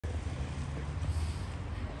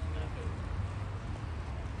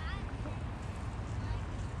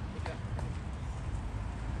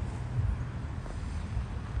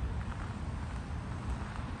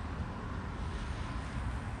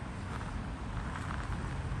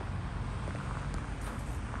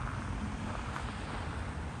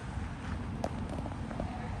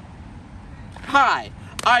Hi,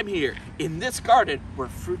 I'm here in this garden where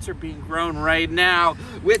fruits are being grown right now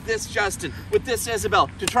with this Justin, with this Isabel,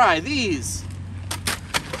 to try these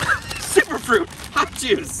Superfruit hot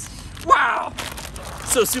juice. Wow!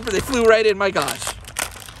 So super, they flew right in, my gosh.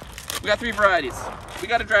 We got 3 varieties. We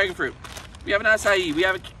got a dragon fruit. We have an acai. We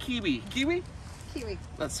have a kiwi. Kiwi? Kiwi.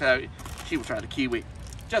 Let's have, she will try the kiwi.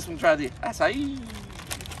 Justin will try the acai.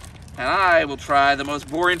 And I will try the most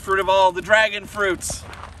boring fruit of all, the dragon fruits.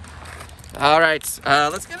 All right,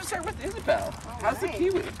 let's get started with Isabel. How's the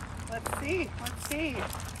kiwi? Let's see. Let's see.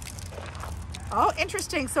 Oh,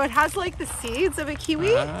 interesting. So it has like the seeds of a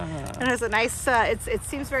kiwi. And it has a nice, it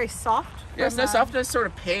seems very soft. Yes, nice softness, sort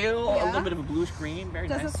of pale, Yeah. a little bit of a bluish green. Very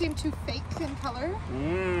Doesn't nice. seem too fake in color.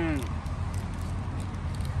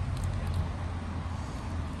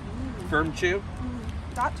 Firm chew?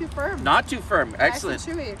 Not too firm. Not too firm. Excellent. Nice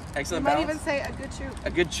and chewy. Excellent You might balance. even say a good chew. A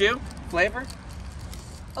good chew? Flavor?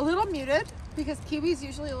 A little muted because kiwi's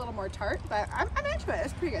usually a little more tart, but I'm into it.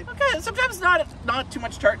 It's pretty good. Okay, sometimes not too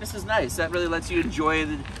much tartness is nice. That really lets you enjoy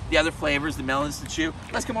the other flavors, the melons to chew.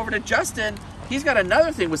 Let's come over to Justin. He's got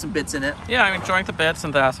another thing with some bits in it. Yeah, I'm enjoying the bits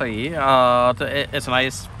and the acai. It's a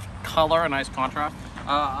nice color, a nice contrast,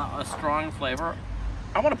 a strong flavor.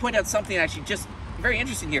 I want to point out something actually just very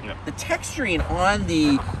interesting here. Yeah. The texturing on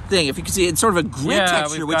the thing, if you can see, it's sort of a grit Yeah,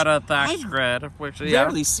 texture, we've got a which thatch I grid, which yeah.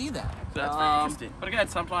 rarely see that. That's very interesting. But again,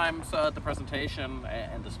 sometimes the presentation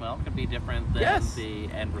and the smell can be different than Yes.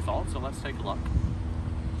 the end result. So let's take a look.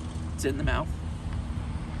 It's in the mouth.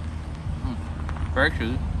 Very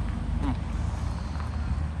chewy.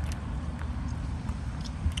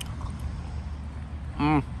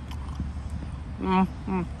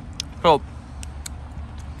 So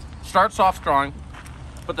starts off strong,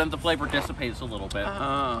 but then the flavor dissipates a little bit.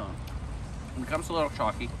 Oh, It becomes a little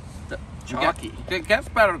chalky. chalky. It gets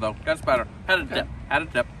better though. Gets better. Had a Okay. dip. Had a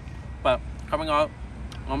dip. But coming out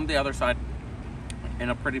on the other side in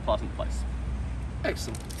a pretty pleasant place.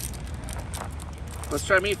 Excellent. Let's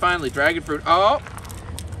try me finally. Dragon fruit. Oh,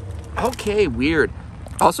 okay, weird.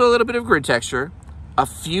 Also a little bit of grid texture. A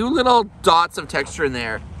few little dots of texture in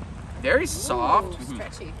there. Very soft. Ooh,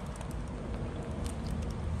 stretchy.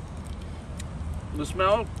 The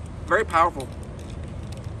smell, very powerful.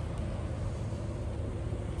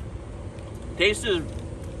 Taste is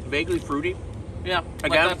vaguely fruity. Yeah,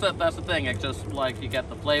 Again? that's the thing. It's just like you get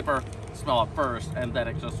the flavor, smell it first, and then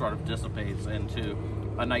it just sort of dissipates into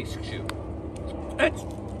a nice chew. It's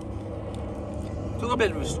a little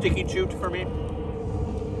bit of a sticky chew for me.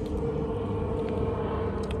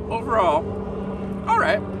 Overall, all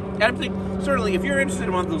right. And I think certainly if you're interested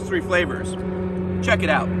in one of those 3 flavors, check it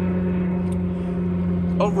out.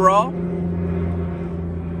 Overall,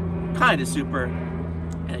 kind of super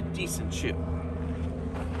and a decent chew.